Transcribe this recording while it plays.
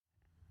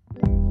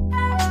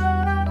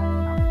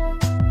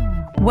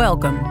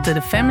Welcome to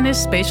the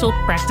Feminist Spatial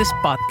Practice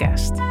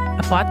Podcast,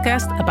 a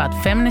podcast about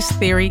feminist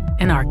theory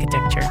and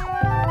architecture.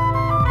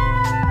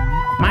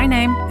 My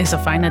name is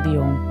Afaina de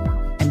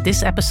Jong, and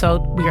this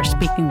episode we are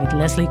speaking with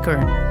Leslie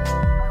Kern.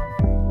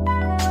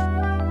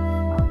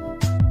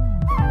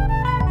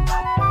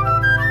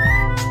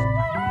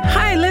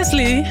 Hi,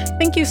 Leslie.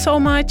 Thank you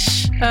so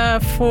much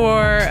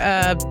for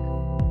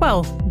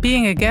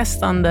being a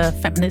guest on the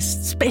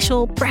Feminist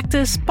Spatial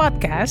Practice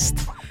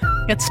Podcast.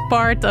 It's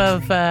part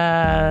of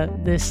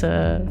this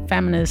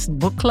feminist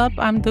book club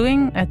I'm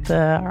doing at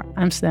the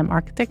Amsterdam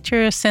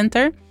Architecture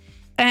Center.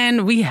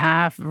 And we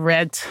have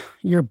read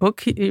your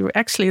book,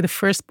 actually the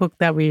first book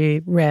that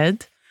we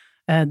read,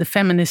 The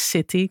Feminist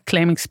City,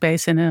 Claiming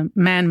Space in a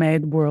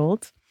Man-Made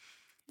World.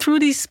 Through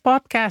these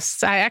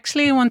podcasts, I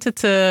actually wanted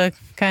to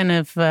kind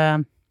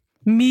of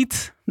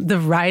meet the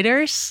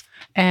writers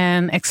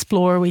and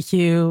explore with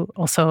you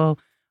also,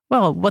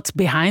 what's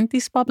behind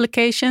these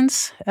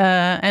publications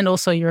and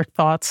also your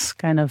thoughts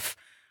kind of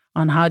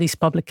on how these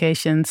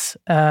publications,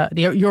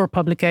 your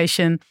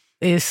publication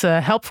is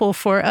helpful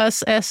for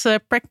us as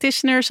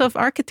practitioners of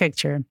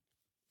architecture.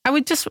 I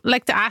would just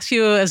like to ask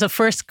you as a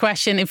first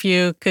question if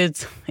you could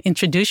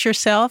introduce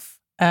yourself.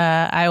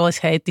 I always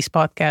hate these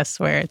podcasts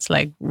where it's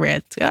like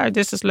read,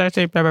 this is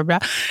Leslie, blah, blah, blah.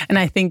 And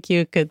I think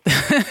you could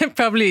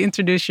probably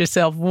introduce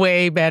yourself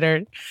way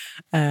better.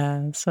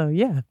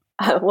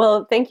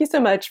 Well, thank you so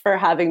much for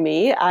having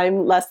me.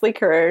 I'm Leslie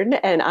Kern,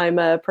 and I'm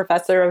a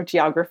professor of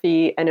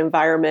geography and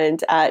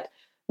environment at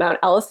Mount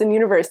Allison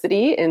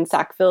University in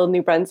Sackville,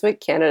 New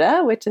Brunswick,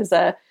 Canada, which is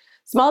a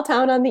small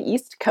town on the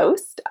East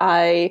Coast.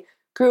 I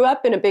grew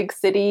up in a big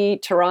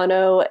city,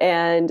 Toronto,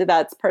 and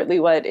that's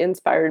partly what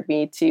inspired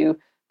me to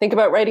think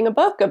about writing a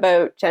book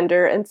about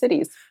gender and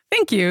cities.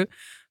 Thank you.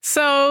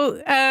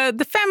 So,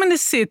 The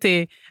Feminist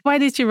City, why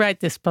did you write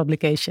this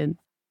publication?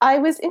 I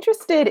was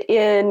interested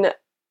in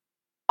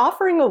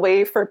offering a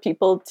way for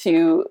people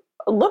to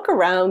look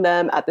around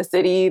them at the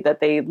city that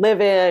they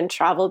live in,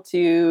 travel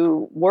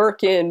to,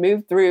 work in,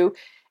 move through,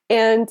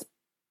 and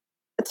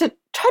to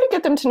try to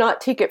get them to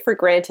not take it for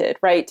granted,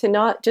 right? To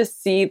not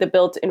just see the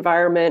built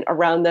environment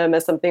around them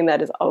as something that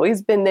has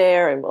always been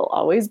there and will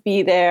always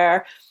be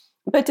there,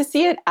 but to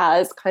see it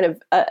as kind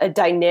of a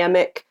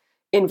dynamic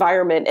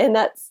environment. And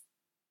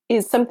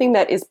is something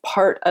that is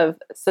part of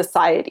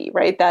society,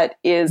 right? That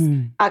is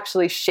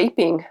actually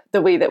shaping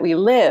the way that we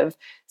live.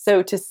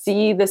 So to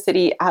see the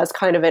city as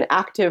kind of an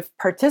active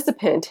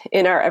participant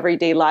in our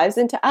everyday lives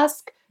and to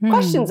ask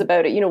questions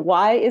about it.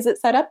 Why is it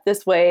set up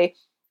this way?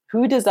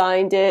 Who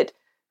designed it?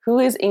 Who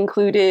is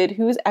included?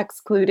 Who's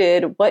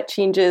excluded? What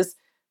changes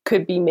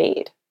could be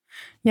made?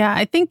 Yeah,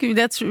 I think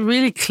that's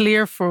really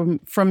clear from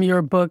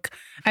your book.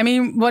 I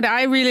mean, what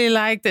I really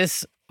liked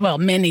is,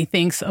 many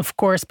things, of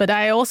course, but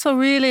I also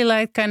really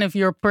like kind of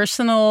your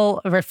personal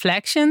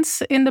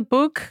reflections in the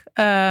book.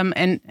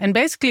 And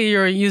basically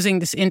you're using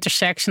this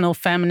intersectional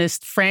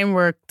feminist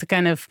framework to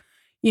kind of,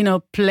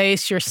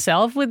 place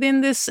yourself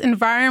within this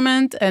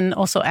environment and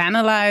also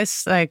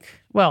analyze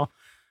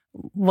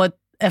what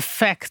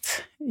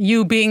effect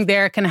you being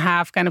there can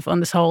have kind of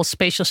on this whole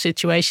spatial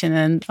situation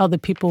and other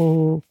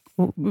people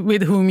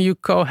with whom you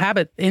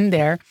cohabit in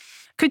there.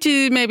 Could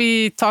you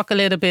maybe talk a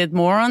little bit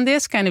more on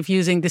this, kind of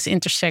using this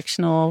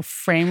intersectional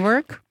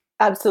framework?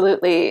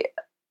 Absolutely.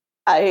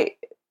 I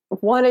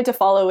wanted to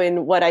follow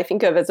in what I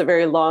think of as a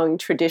very long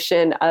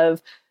tradition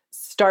of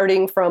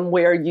starting from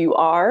where you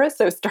are.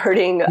 So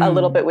starting a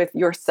little bit with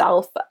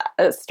yourself,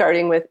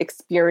 starting with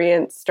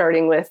experience,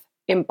 starting with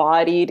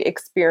embodied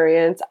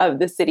experience of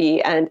the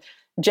city and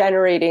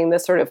generating the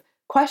sort of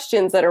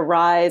questions that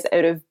arise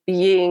out of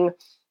being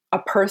a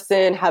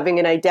person, having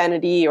an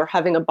identity or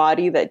having a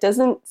body that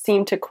doesn't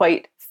seem to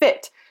quite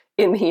fit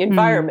in the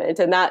environment.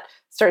 And that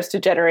starts to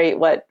generate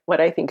what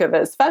I think of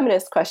as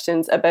feminist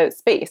questions about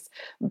space.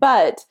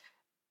 But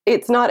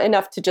it's not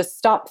enough to just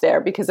stop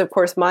there because, of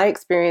course, my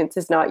experience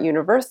is not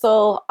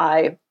universal.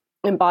 I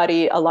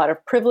embody a lot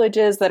of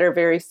privileges that are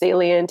very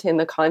salient in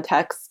the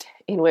context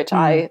in which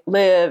I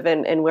live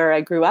and where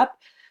I grew up.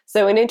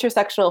 So an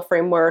intersectional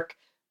framework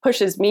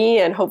pushes me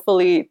and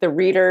hopefully the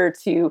reader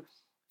to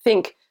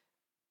think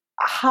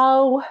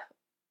how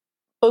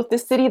both the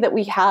city that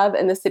we have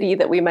and the city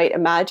that we might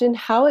imagine,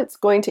 how it's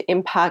going to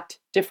impact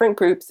different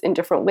groups in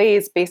different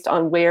ways based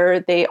on where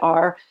they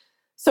are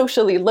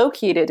socially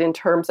located in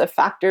terms of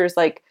factors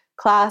like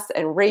class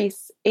and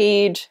race,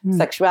 age,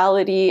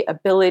 sexuality,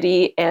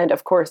 ability, and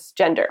of course,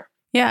 gender.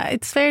 Yeah,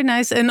 it's very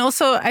nice. And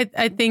also,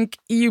 I think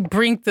you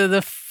bring to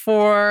the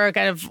fore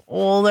kind of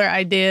older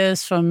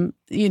ideas from,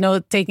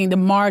 taking the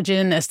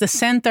margin as the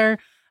center.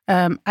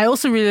 I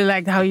also really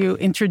liked how you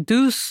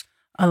introduce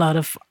a lot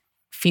of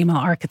female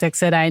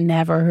architects that I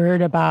never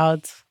heard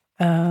about,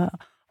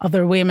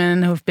 other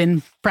women who've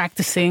been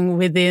practicing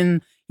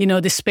within,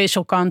 the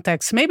spatial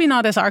context, maybe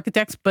not as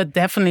architects, but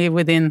definitely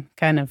within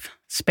kind of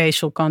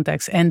spatial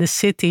context and the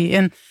city.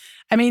 And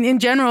I mean, in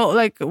general,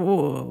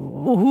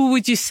 who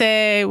would you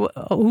say,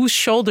 whose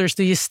shoulders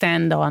do you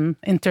stand on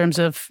in terms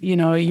of,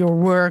 your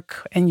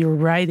work and your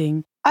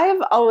writing? I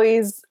have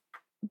always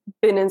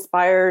been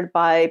inspired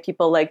by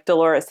people like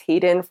Dolores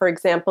Hayden, for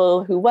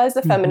example, who was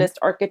a feminist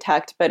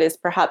architect, but is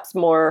perhaps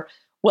more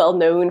well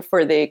known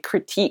for the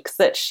critiques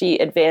that she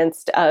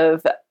advanced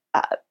of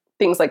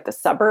things like the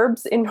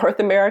suburbs in North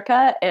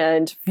America,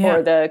 and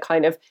for the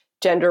kind of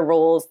gender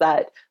roles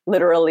that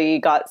literally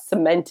got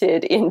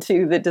cemented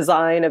into the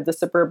design of the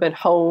suburban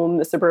home,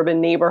 the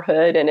suburban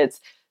neighborhood, and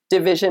its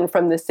division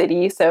from the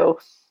city. So,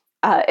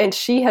 and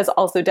she has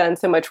also done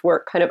so much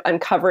work kind of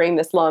uncovering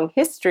this long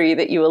history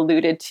that you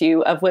alluded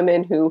to of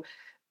women who,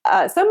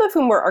 some of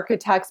whom were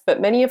architects,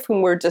 but many of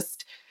whom were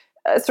just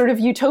sort of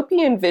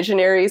utopian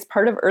visionaries,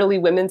 part of early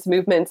women's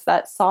movements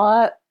that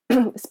saw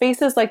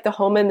spaces like the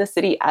home and the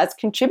city as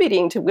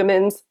contributing to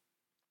women's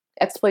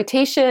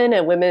exploitation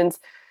and women's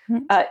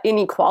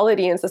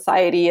inequality in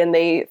society. And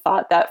they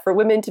thought that for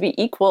women to be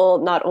equal,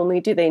 not only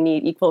do they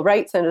need equal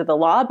rights under the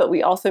law, but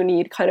we also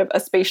need kind of a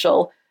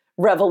spatial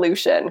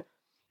revolution.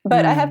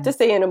 But I have to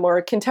say, in a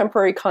more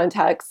contemporary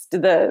context,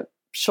 the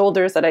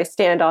shoulders that I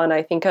stand on,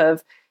 I think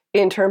of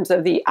in terms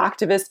of the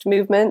activist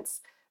movements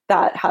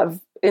that have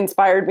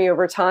inspired me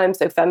over time.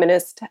 So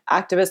feminist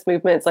activist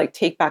movements like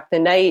Take Back the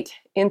Night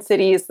in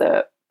cities,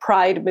 the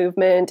Pride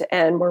movement,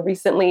 and more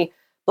recently,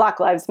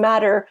 Black Lives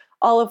Matter,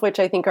 all of which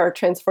I think are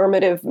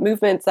transformative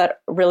movements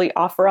that really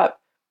offer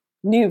up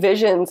new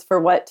visions for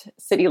what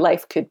city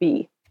life could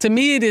be. To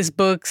me, this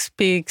book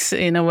speaks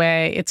in a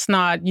way, it's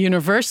not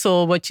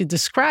universal what you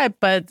describe,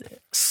 but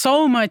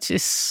so much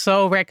is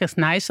so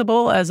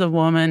recognizable as a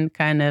woman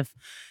kind of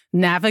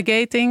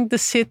navigating the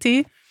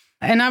city.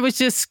 And I was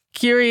just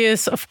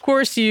curious, of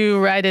course, you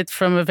write it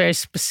from a very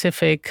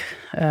specific,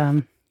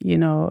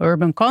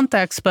 urban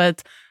context,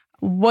 but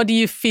what do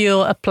you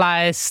feel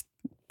applies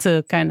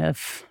to kind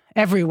of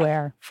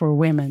everywhere for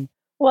women?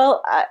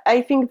 Well,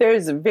 I think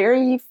there's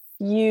very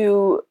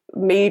few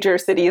major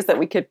cities that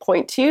we could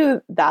point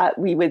to that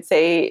we would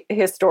say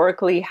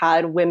historically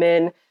had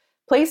women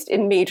placed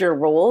in major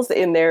roles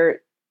in their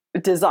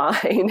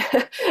design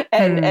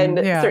and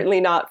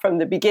certainly not from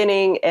the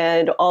beginning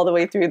and all the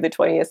way through the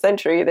 20th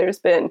century. There's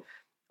been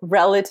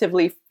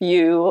relatively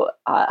few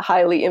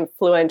highly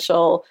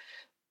influential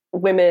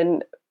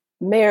women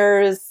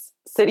mayors,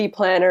 city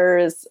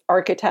planners,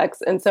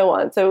 architects, and so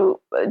on. So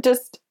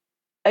just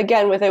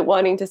again, without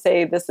wanting to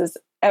say this is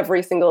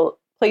every single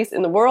place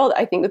in the world,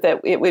 I think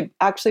that it would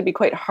actually be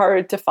quite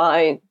hard to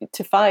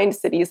find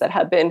cities that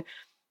have been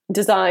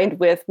designed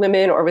with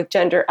women or with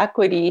gender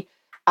equity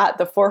at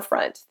the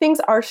forefront. Things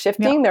are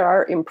shifting. Yeah. There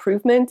are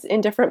improvements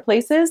in different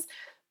places,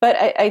 but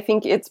I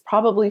think it's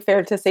probably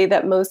fair to say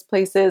that most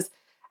places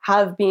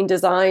have been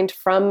designed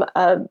from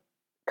a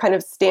kind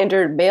of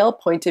standard male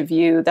point of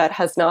view that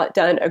has not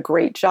done a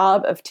great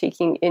job of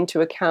taking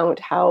into account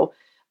how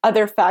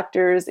other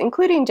factors,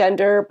 including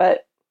gender,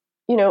 but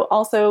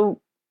also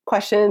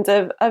questions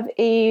of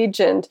age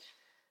and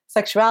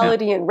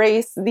sexuality and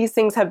race, these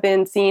things have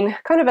been seen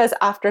kind of as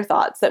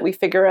afterthoughts that we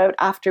figure out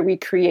after we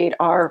create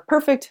our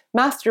perfect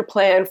master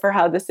plan for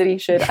how the city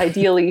should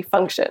ideally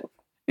function.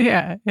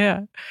 Yeah.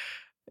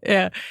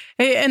 Hey,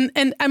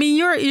 and I mean,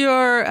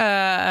 you're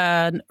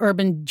an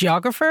urban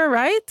geographer,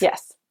 right?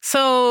 Yes.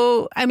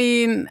 So, I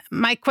mean,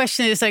 my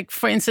question is like,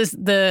 for instance,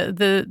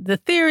 the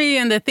theory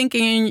and the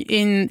thinking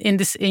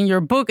in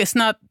your book is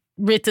not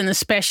written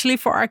especially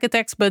for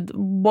architects, but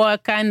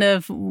what kind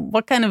of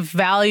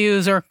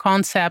values or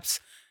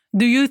concepts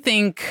do you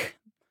think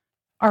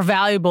are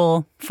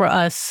valuable for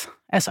us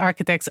as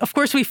architects? Of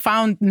course, we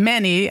found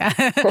many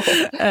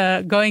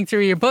going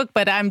through your book,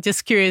 but I'm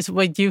just curious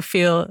what you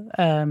feel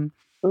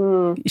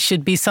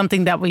should be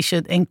something that we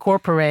should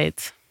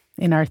incorporate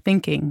in our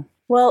thinking.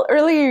 Well,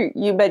 earlier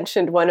you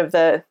mentioned one of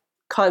the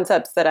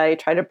concepts that I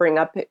try to bring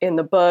up in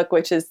the book,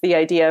 which is the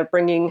idea of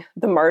bringing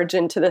the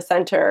margin to the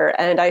center.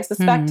 And I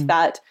suspect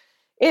that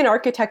in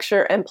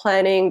architecture and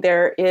planning,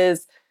 there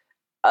is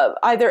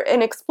either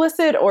an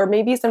explicit or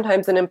maybe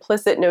sometimes an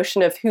implicit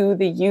notion of who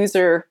the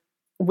user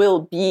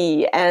will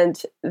be.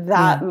 And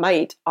that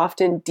might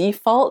often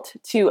default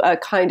to a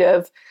kind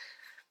of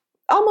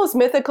almost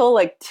mythical,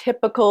 like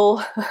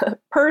typical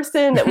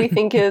person that we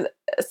think is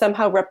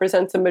somehow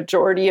represents a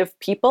majority of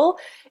people.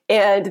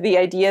 And the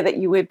idea that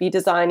you would be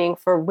designing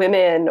for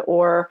women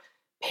or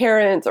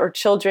parents or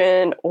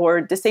children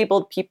or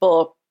disabled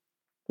people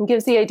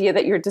gives the idea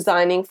that you're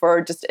designing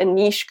for just a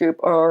niche group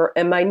or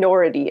a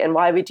minority. And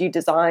why would you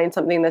design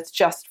something that's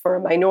just for a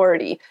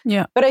minority?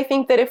 Yeah. But I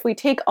think that if we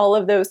take all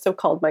of those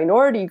so-called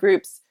minority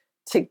groups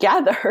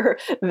together,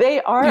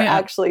 they are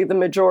actually the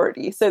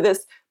majority. So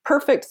this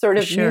perfect sort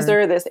of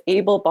user, this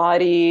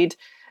able-bodied,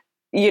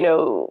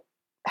 heterosexual,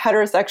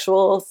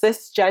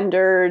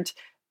 cisgendered,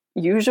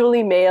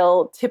 usually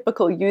male,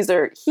 typical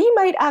user, he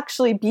might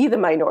actually be the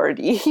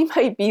minority. He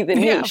might be the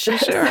niche. Yeah,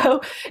 for sure.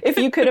 So if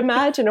you could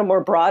imagine a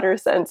more broader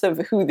sense of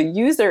who the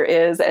user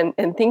is and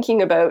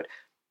thinking about,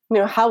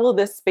 how will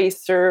this space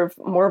serve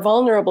more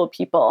vulnerable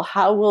people?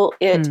 How will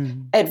it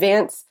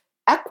advance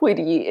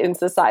equity in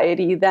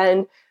society?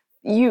 Then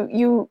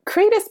you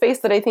create a space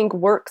that I think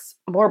works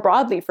more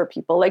broadly for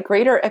people. Like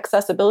greater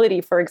accessibility,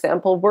 for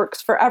example,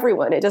 works for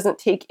everyone. It doesn't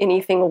take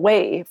anything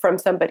away from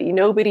somebody.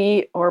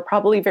 Nobody, or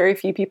probably very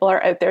few people,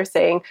 are out there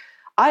saying,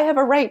 I have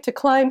a right to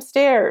climb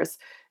stairs,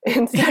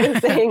 instead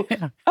of saying,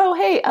 yeah. Oh,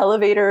 hey,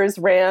 elevators,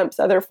 ramps,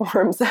 other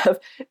forms of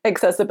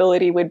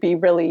accessibility would be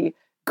really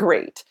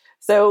great.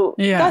 So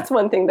that's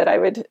one thing that I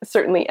would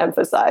certainly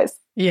emphasize.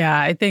 Yeah,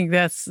 I think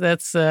that's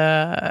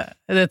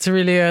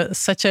really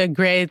such a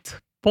great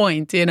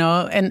point,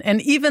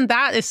 and even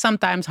that is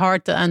sometimes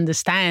hard to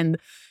understand,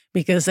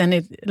 because then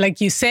it, like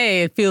you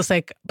say, it feels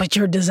like, but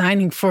you're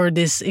designing for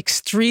this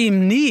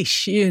extreme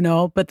niche,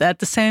 but at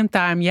the same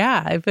time,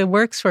 if it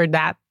works for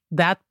that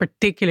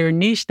particular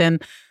niche, then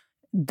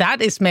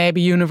that is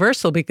maybe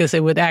universal, because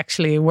it would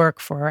actually work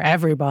for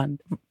everyone,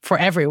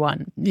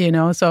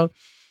 so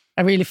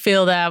I really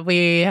feel that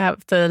we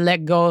have to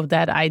let go of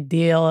that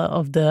ideal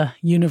of the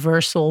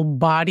universal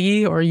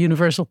body or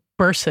universal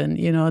person,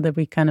 that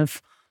we kind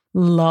of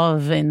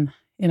love in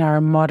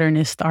our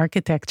modernist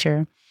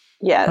architecture.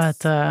 Yes.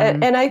 But,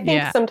 and I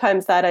think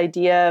sometimes that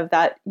idea of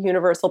that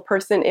universal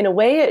person, in a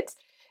way,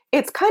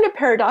 it's kind of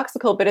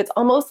paradoxical, but it's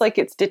almost like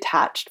it's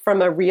detached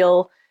from a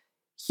real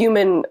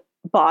human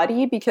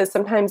body, because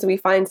sometimes we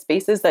find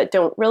spaces that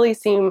don't really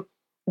seem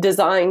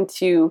designed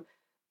to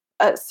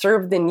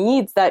serve the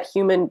needs that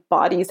human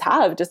bodies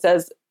have, just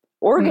as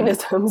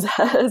organisms,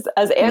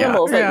 as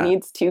animals, that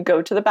needs to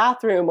go to the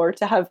bathroom or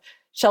to have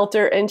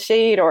shelter and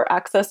shade or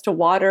access to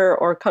water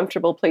or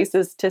comfortable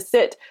places to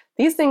sit.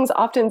 These things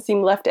often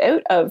seem left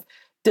out of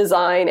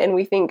design, and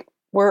we think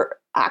we're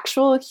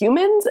actual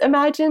humans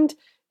imagined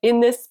in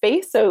this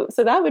space. So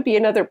that would be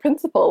another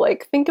principle.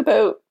 Like, think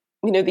about,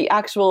 the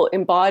actual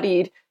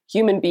embodied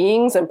human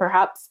beings, and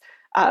perhaps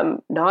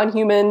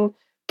non-human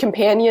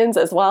companions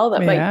as well,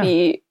 that might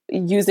be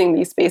using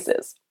these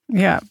spaces.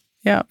 Yeah,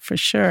 for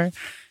sure.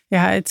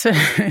 Yeah, it's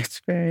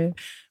very,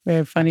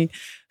 very funny.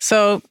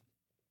 So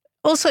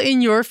also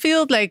in your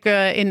field, like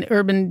in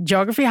urban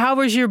geography, how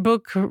was your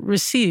book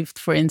received,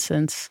 for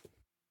instance?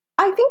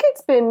 I think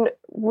it's been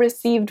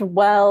received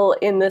well,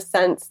 in the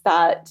sense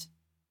that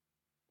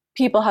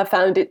people have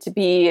found it to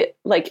be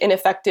like an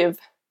effective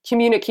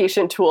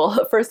communication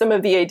tool for some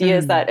of the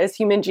ideas that as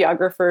human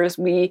geographers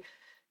we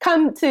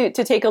come to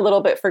take a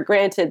little bit for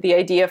granted. The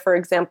idea, for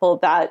example,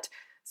 that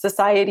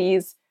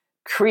societies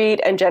create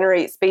and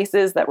generate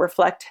spaces that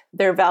reflect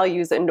their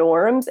values and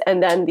norms,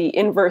 and then the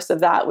inverse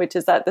of that, which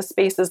is that the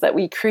spaces that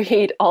we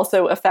create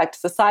also affect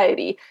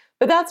society.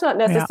 But that's not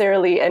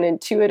necessarily an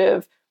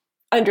intuitive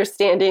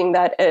understanding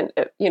that an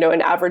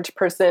average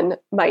person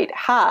might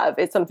have.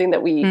 It's something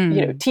that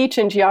we teach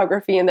in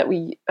geography,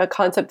 and a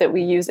concept that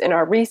we use in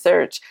our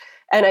research.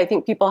 And I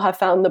think people have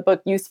found the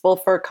book useful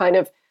for kind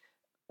of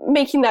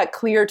making that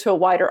clear to a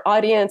wider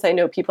audience. I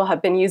know people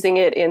have been using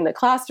it in the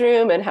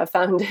classroom and have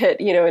found it,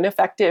 an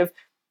effective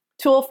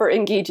tool for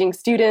engaging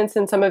students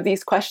in some of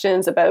these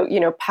questions about,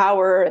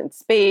 power and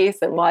space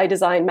and why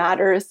design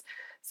matters.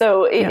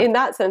 So in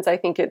that sense, I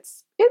think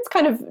it's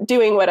kind of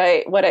doing what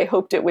I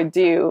hoped it would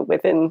do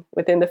within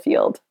the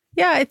field.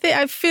 Yeah,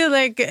 I feel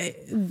like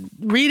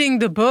reading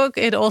the book,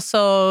 it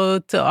also,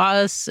 to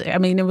us, I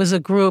mean, it was a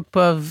group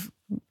of,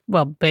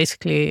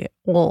 basically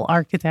all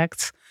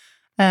architects.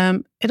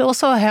 It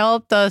also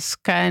helped us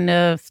kind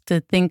of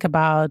to think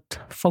about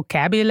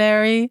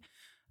vocabulary,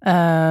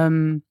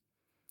 and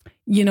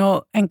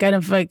kind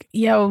of like,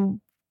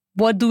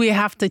 what do we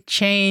have to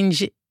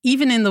change,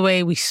 even in the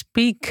way we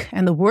speak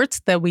and the words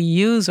that we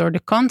use or the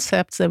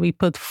concepts that we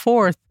put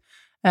forth,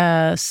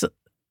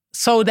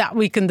 so that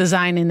we can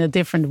design in a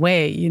different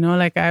way.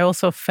 Like, I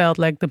also felt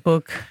like the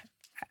book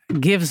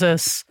gives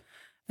us,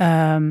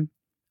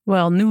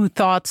 new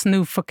thoughts,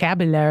 new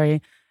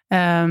vocabulary.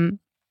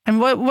 And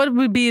what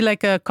would be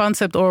like a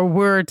concept or a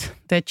word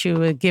that you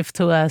would give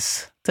to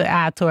us to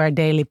add to our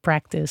daily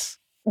practice?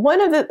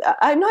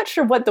 I'm not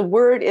sure what the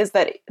word is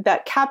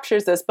that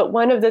captures this, but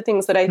one of the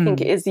things that I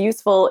think is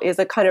useful is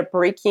a kind of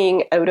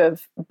breaking out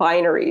of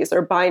binaries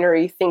or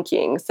binary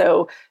thinking.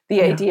 So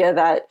the idea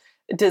that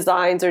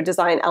designs or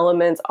design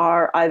elements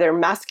are either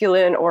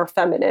masculine or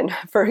feminine,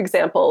 for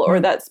example,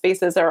 or that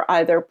spaces are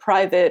either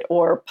private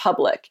or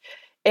public.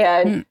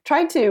 And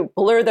trying to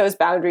blur those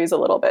boundaries a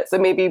little bit. So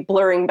maybe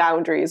blurring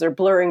boundaries or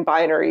blurring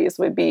binaries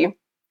would be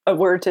a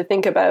word to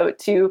think about,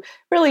 to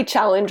really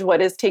challenge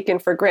what is taken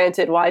for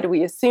granted. Why do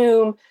we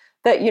assume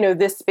that,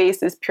 this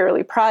space is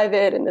purely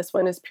private and this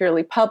one is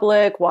purely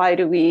public? Why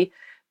do we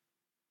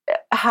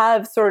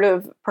have sort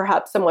of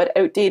perhaps somewhat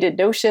outdated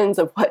notions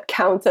of what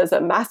counts as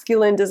a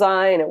masculine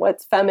design and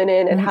what's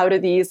feminine? And how do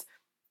these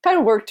kind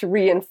of work to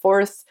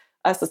reinforce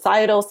a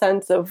societal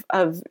sense of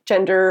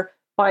gender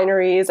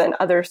binaries and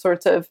other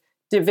sorts of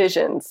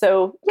divisions?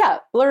 So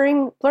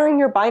blurring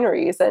your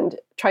binaries and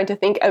trying to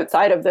think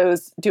outside of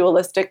those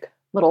dualistic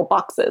little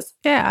boxes.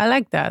 Yeah, I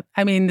like that.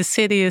 I mean, the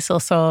city is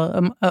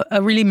also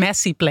a really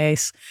messy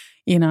place.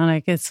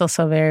 Like, it's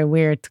also very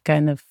weird to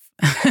kind of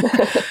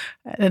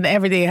and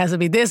everything has to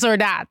be this or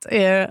that.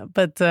 Yeah,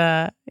 but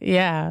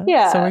Yeah.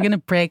 Yeah. So we're going to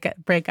break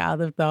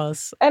out of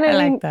those. And I in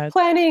like that.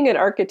 planning and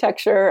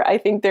architecture, I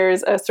think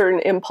there's a certain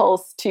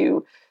impulse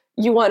to,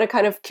 you want to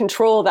kind of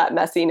control that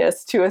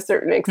messiness to a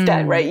certain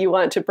extent, right? You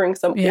want to bring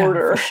some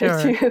order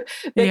to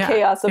the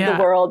chaos of the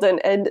world.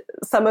 And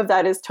some of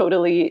that is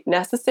totally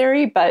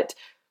necessary. But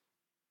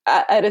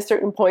at a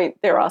certain point,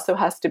 there also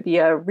has to be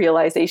a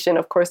realization,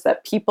 of course,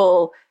 that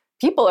people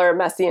are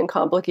messy and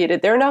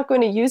complicated. They're not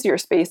going to use your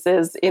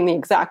spaces in the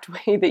exact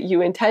way that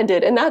you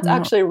intended. And that's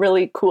actually a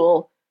really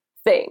cool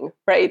thing,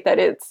 right? That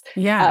it's,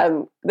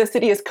 the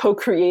city is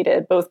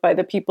co-created both by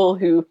the people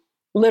who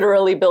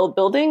literally build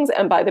buildings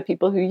and by the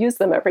people who use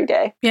them every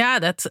day.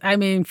 Yeah,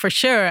 for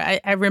sure.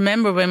 I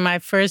remember when my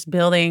first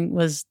building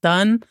was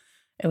done,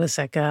 it was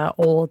like an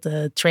old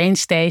train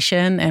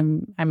station,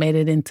 and I made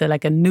it into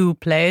like a new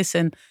place.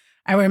 And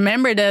I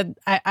remember that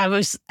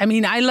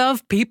I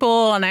love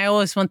people, and I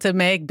always want to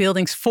make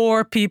buildings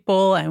for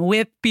people and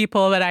with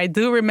people. But I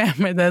do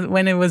remember that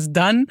when it was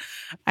done,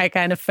 I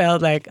kind of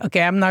felt like,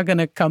 okay, I'm not going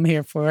to come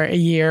here for a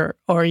year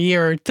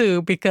or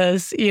two,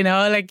 because, you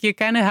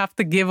kind of have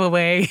to give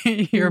away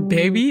your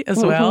baby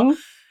as well,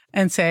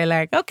 and say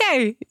like,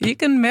 okay, you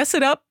can mess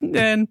it up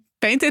and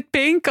paint it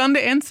pink on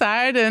the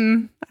inside,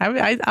 and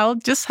I'll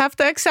just have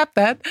to accept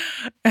that.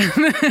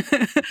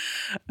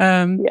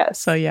 Yes.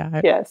 So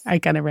I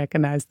kind of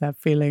recognize that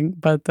feeling.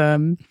 But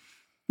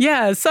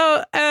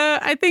so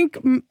I think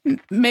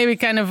maybe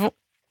kind of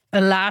a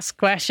last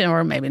question,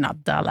 or maybe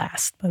not the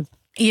last, but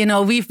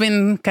we've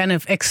been kind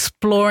of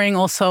exploring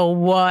also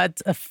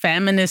what a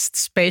feminist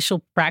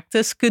spatial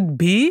practice could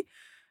be.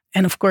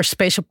 And of course,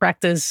 spatial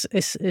practice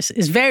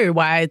is very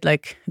wide.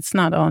 Like, it's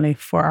not only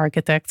for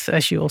architects,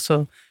 as you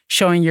also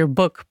show in your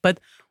book.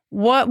 But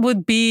what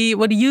do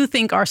you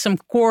think are some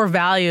core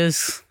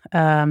values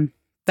that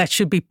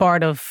should be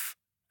part of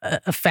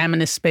a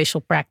feminist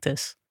spatial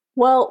practice?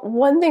 Well,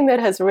 one thing that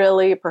has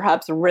really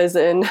perhaps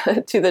risen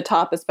to the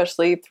top,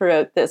 especially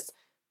throughout this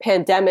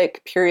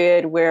pandemic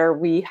period, where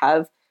we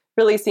have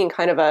really seen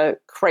kind of a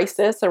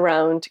crisis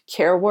around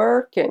care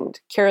work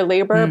and care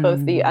labor,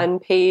 both the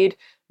unpaid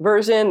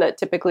version that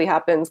typically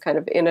happens kind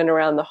of in and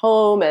around the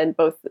home, and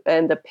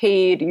the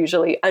paid,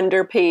 usually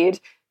underpaid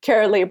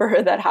care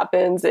labor that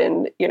happens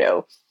in,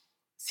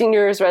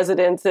 seniors'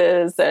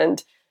 residences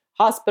and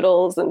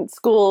hospitals and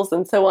schools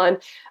and so on.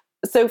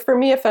 So for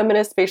me, a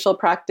feminist spatial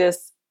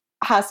practice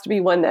has to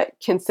be one that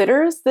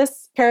considers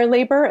this care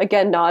labor,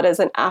 again, not as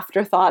an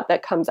afterthought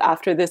that comes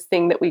after this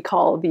thing that we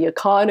call the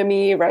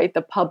economy, right?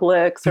 The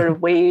public sort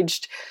of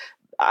waged,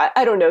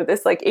 I don't know,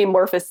 this like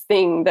amorphous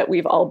thing that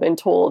we've all been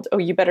told, oh,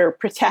 you better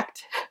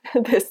protect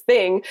this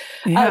thing.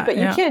 But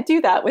you can't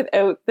do that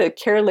without the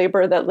care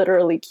labor that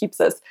literally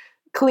keeps us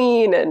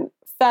clean and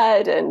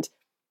fed and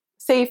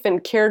safe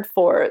and cared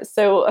for.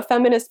 So a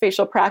feminist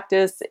spatial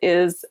practice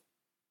is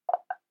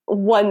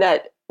one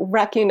that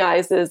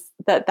recognizes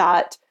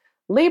that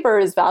labor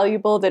is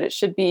valuable, that it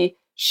should be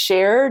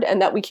shared, and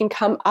that we can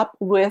come up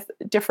with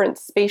different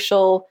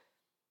spatial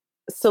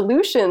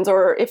solutions,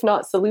 or if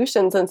not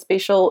solutions, and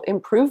spatial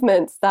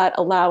improvements that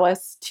allow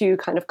us to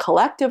kind of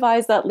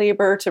collectivize that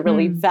labor, to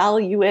really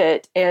value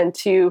it, and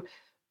to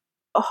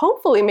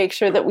hopefully make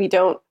sure that we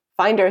don't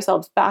find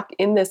ourselves back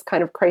in this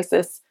kind of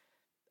crisis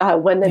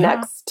when the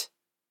next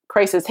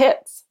crisis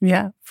hits.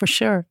 Yeah, for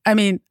sure. I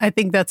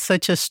think that's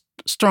such a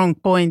strong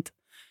point,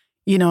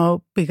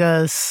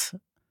 because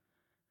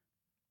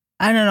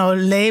I don't know,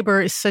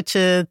 labor is such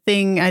a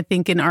thing, I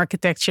think, in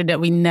architecture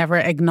that we never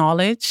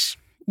acknowledge.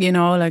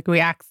 Like, we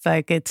act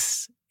like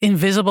it's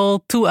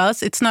invisible to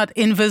us. It's not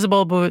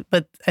invisible,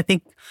 but I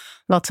think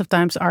lots of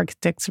times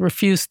architects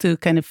refuse to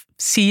kind of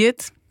see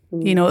it.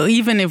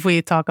 Even if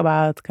we talk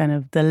about kind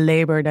of the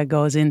labor that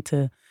goes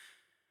into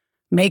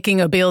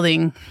making a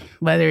building,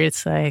 whether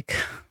it's like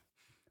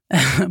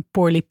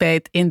poorly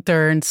paid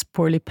interns,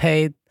 poorly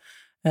paid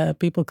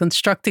people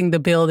constructing the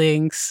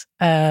buildings.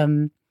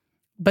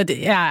 But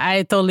yeah,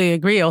 I totally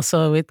agree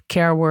also with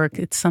care work.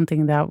 It's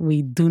something that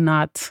we do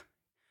not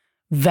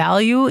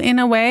value in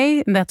a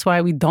way. And that's why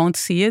we don't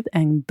see it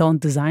and don't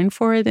design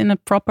for it in a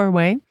proper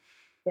way.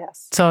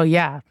 Yes. So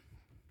yeah,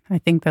 I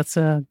think that's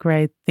a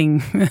great thing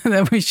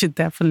that we should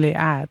definitely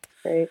add.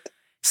 Great.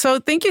 So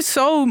thank you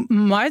so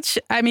much.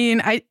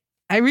 I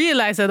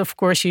realize that, of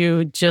course,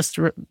 you just,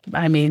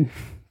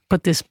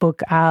 put this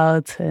book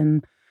out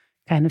and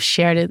kind of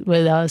shared it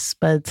with us.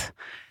 But,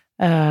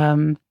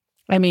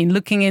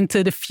 looking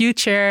into the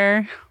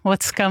future,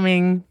 what's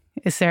coming?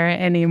 Is there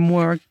any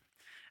more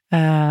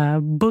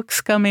books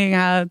coming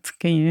out?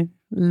 Can you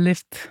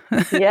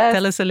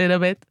tell us a little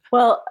bit?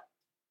 Well,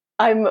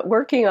 I'm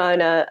working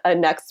on a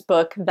next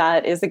book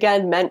that is,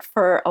 again, meant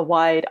for a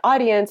wide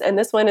audience. And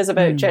this one is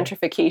about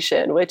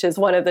gentrification, which is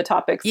one of the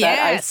topics that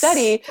I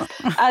study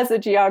as a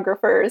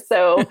geographer.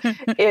 So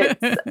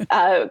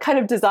it's kind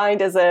of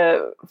designed as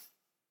a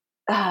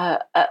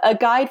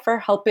guide for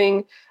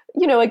helping,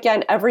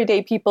 again,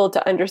 everyday people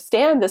to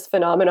understand this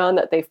phenomenon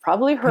that they've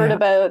probably heard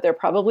about. They're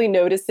probably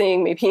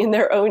noticing maybe in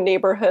their own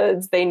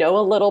neighborhoods. They know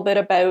a little bit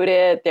about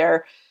it.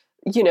 They're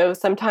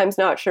sometimes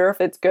not sure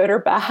if it's good or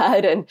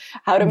bad and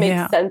how to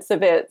make sense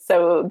of it.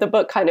 So the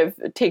book kind of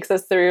takes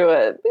us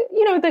through,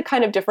 the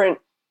kind of different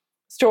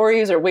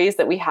stories or ways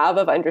that we have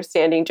of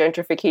understanding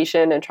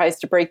gentrification and tries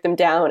to break them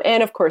down.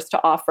 And of course,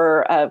 to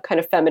offer a kind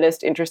of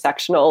feminist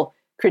intersectional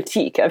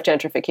critique of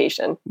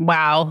gentrification.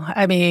 Wow.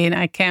 I mean,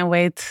 I can't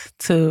wait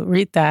to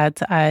read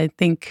that. I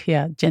think,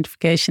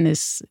 gentrification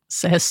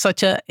has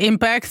such an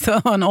impact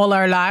on all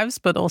our lives,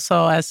 but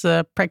also as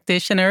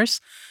practitioners.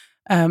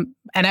 And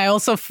I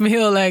also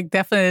feel like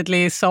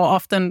definitely so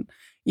often,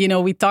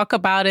 we talk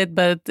about it,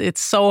 but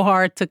it's so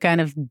hard to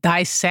kind of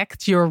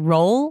dissect your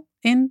role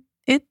in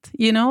it,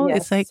 Yes.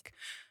 It's like,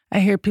 I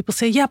hear people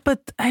say,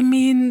 but I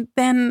mean,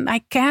 then I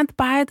can't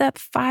buy that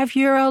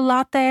 €5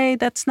 latte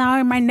that's now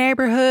in my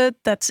neighborhood.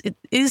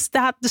 Is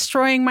that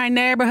destroying my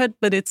neighborhood?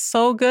 But it's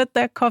so good,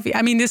 that coffee.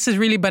 I mean, this is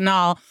really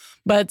banal,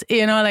 but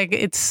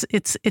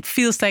it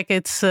feels like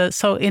it's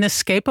so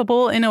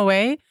inescapable in a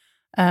way.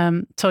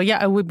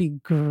 It would be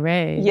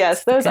great.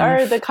 Yes, those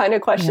are the kind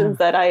of questions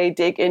that I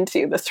dig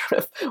into, the sort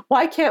of,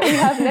 why can't we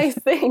have nice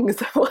things?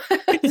 What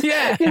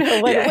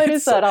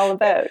is that all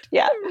about?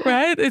 Yeah.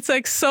 Right? It's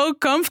like so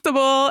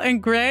comfortable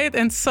and great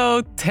and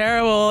so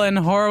terrible and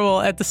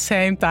horrible at the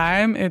same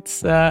time.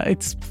 It's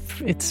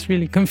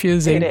really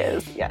confusing. It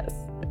is, yes.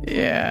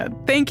 Yeah.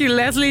 Thank you,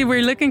 Leslie.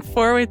 We're looking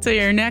forward to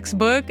your next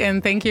book,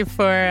 and thank you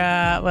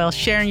for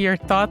sharing your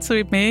thoughts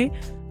with me.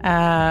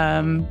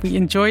 We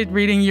enjoyed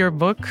reading your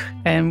book,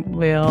 and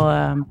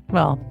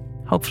we'll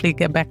hopefully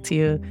get back to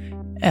you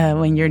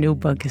when your new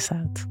book is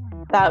out.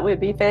 That would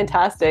be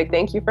fantastic.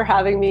 Thank you for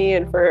having me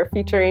and for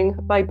featuring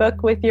my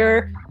book with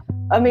your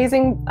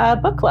amazing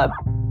book club.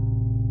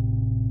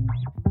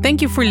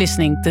 Thank you for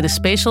listening to the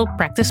Spatial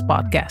Practice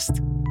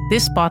Podcast.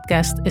 This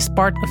podcast is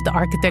part of the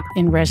Architect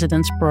in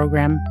Residence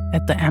program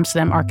at the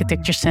Amsterdam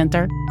Architecture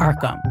Center,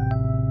 ARCAM.